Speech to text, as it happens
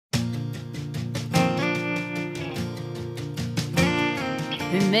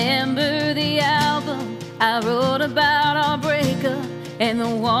Remember the album I wrote about our breakup, and the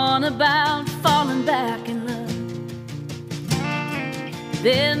one about falling back in love.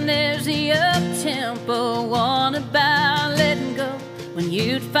 Then there's the up-tempo one about letting go, when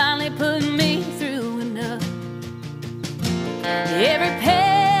you'd finally put me through enough. Every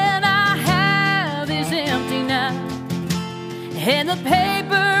pen I have is empty now, and the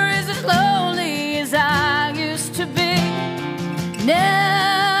paper is as lonely as I used to be.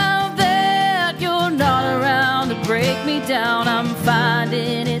 Now that you're not around to break me down, I'm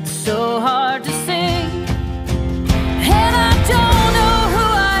finding it so hard to sing. And I don't know who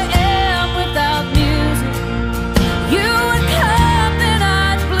I am without music. You would come, then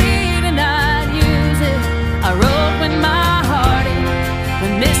I'd bleed and I'd use it. I wrote when my heart ached,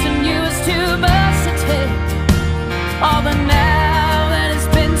 when missing you was too much to take. All but now that it's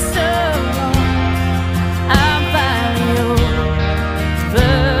been so long, I'm finally over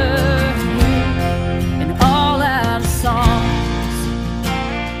you and all out of songs.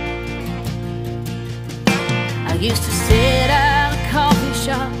 I used to sit at a coffee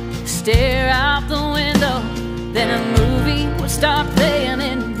shop, stare out the window, then a movie would start playing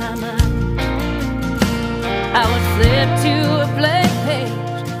in my mind. I would flip to a blank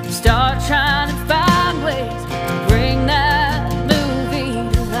page, start trying to find ways to bring that movie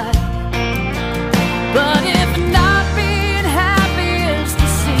to life. But if not being happy is the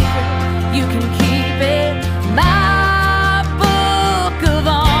secret, you can keep it. My book of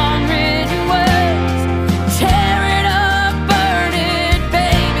unwritten words, tear it up, burn it,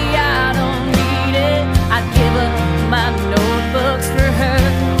 baby, I don't need it. I'd give up my notebooks for her.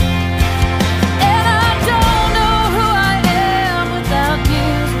 And I don't know who I am without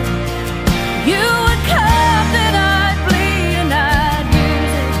music. You would come, then I'd bleed and I'd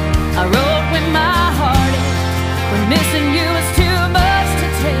use it. I wrote when my heart ached, when missing you was too much to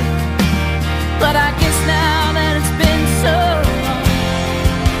take. But I guess now that it's been so long,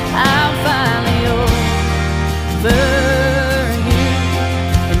 I'm finally over you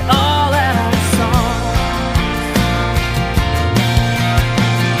and all out of songs.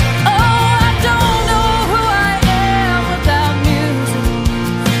 Oh, I don't know who I am without music.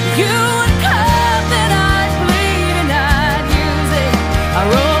 You would come, then I'd bleed and I'd use it. I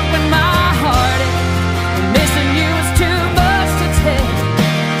wrote when my heart ached, when missing you was too much to take.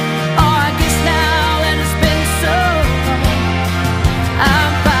 Oh, I guess now that it's been so long,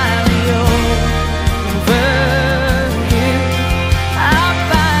 I'm finally over you. I'm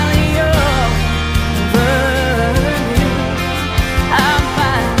finally over you. I'm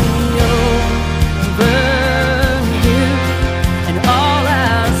finally over you and all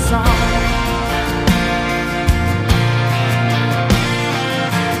our songs.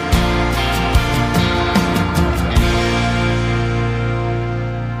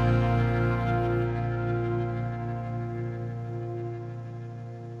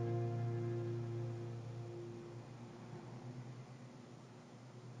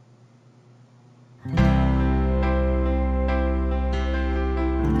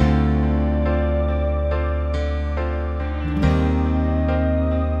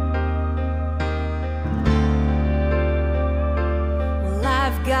 Well,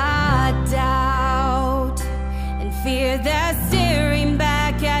 I've got doubt and fear that's staring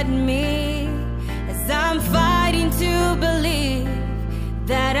back at me as I'm fighting to believe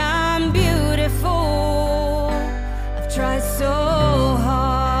that I'm beautiful. I've tried so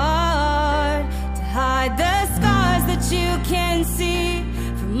hard to hide the scars that you can see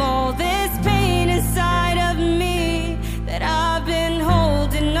from all this pain inside of me that I've been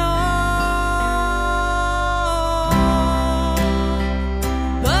holding on.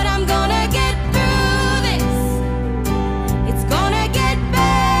 But I'm gonna get through this. It's gonna get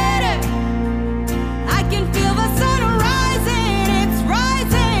better. I can feel the sun rising, it's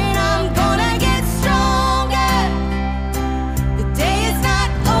rising. I'm gonna get stronger. The day is not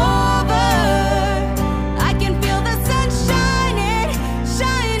over. I can feel the sun shining,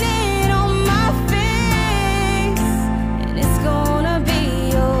 shining on my face. And it's gonna be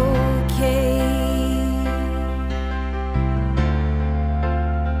okay.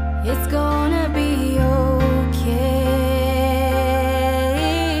 It's gonna be okay.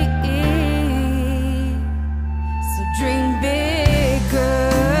 So dream big,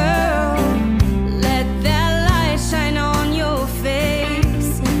 girl. Let that light shine on your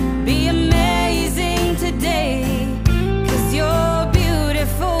face. Be amazing today, 'cause you're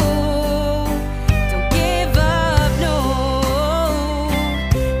beautiful. Don't give up, no,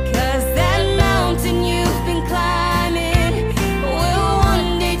 'cause that mountain you've been climbing will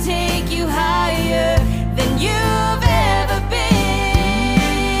one day take you high.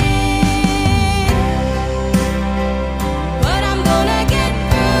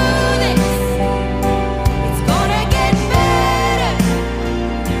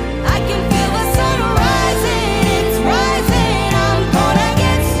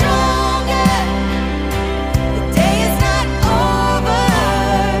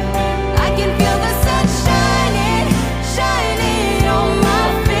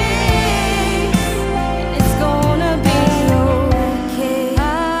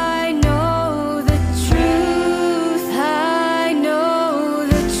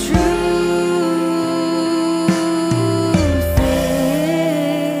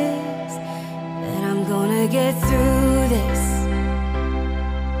 get through this.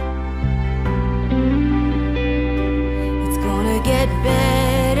 It's gonna get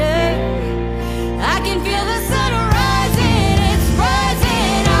better. I can feel the sun rising, it's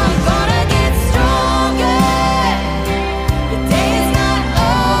rising. I'm gonna get stronger. The day is not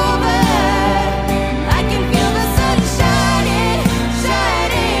over. I can feel the sun shining,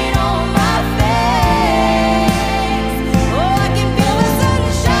 shining on my face. Oh, I can feel the sun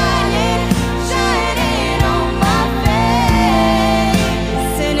shining, shining on my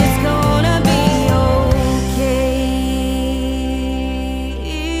face. And it's gonna be okay.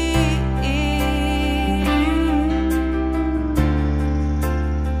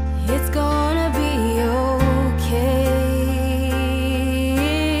 It's gonna be okay.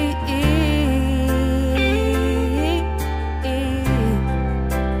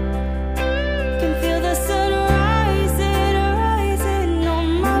 Can feel the sun rising, rising on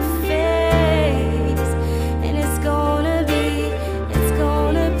my face. And it's gonna be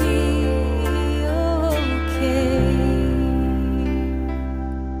okay.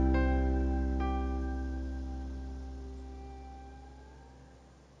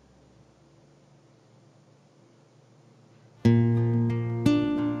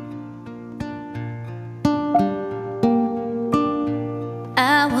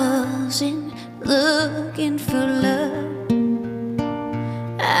 I wasn't looking for love.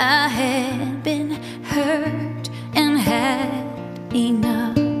 I had been hurt and had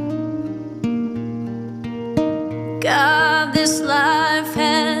enough. God, this life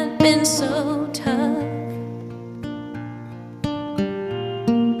had been so tough.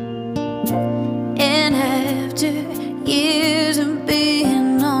 And after years of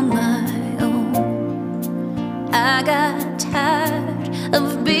being on my own, I got tired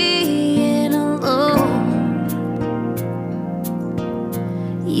of being alone.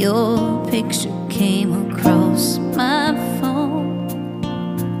 Your picture came across my phone.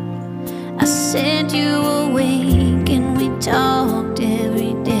 I sent you a wink and we talked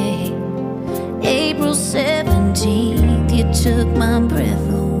every day. April 17th, you took my breath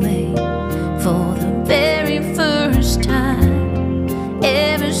away. For the very first time,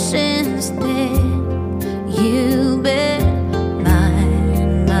 ever since then, you've been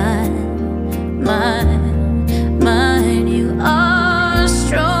mine, mine, mine, mine. You are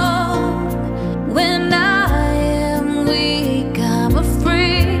strong when I am weak. I'm a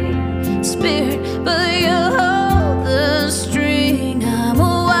free spirit, but you hold the string. I'm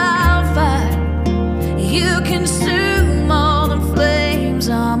a wildfire, you consume all the flames.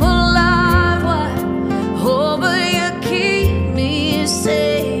 I'm a live wire, oh, but you keep me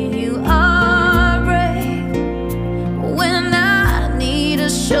safe. You are brave when I need a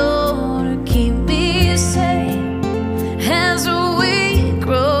shoulder, keep me safe. As we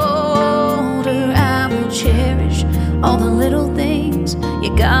grow older, I will cherish all the little things you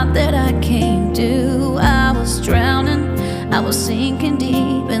got that I can't do. I was drowning, I was sinking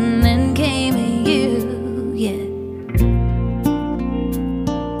deep, and then came you, yeah.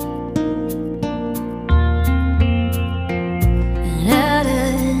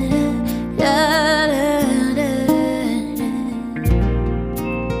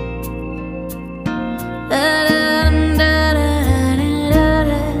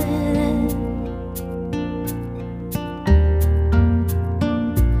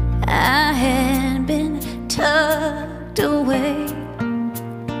 I had been tucked away.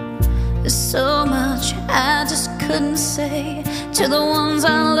 There's so much I just couldn't say to the ones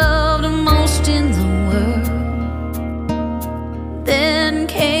I loved the most in the world. Then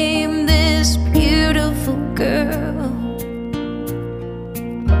came this beautiful girl.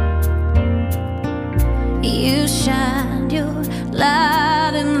 You shined your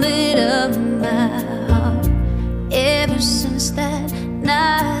light and lit up my heart. Ever since that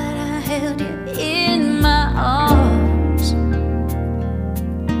night I held you in my arms,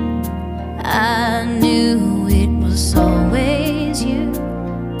 I knew it was always you.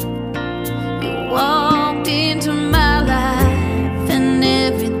 You walked into my life and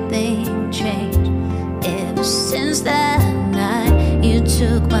everything changed. Ever since that night you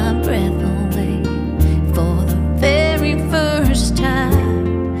took my breath away. For the very first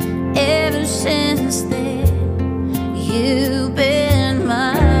time, ever since then, you've been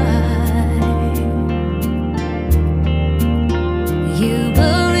mine. You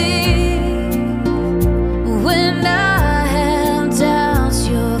believe when I have doubts.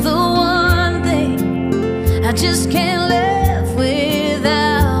 You're the one thing I just can't live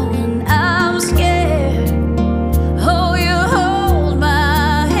without when I'm scared. Oh, you hold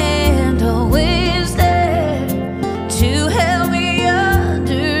my hand, always there to help me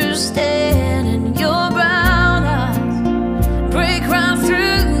understand. And you're bright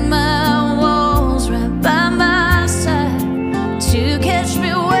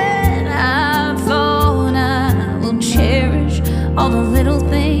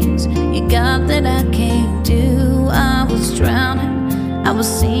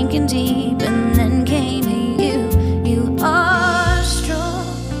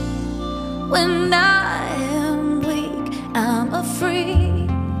free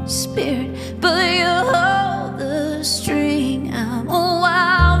spirit, but you hold the string. I'm a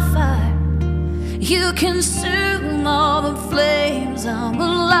wildfire, you consume all the flames. I'm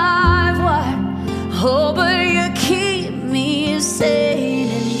a live wire, oh, but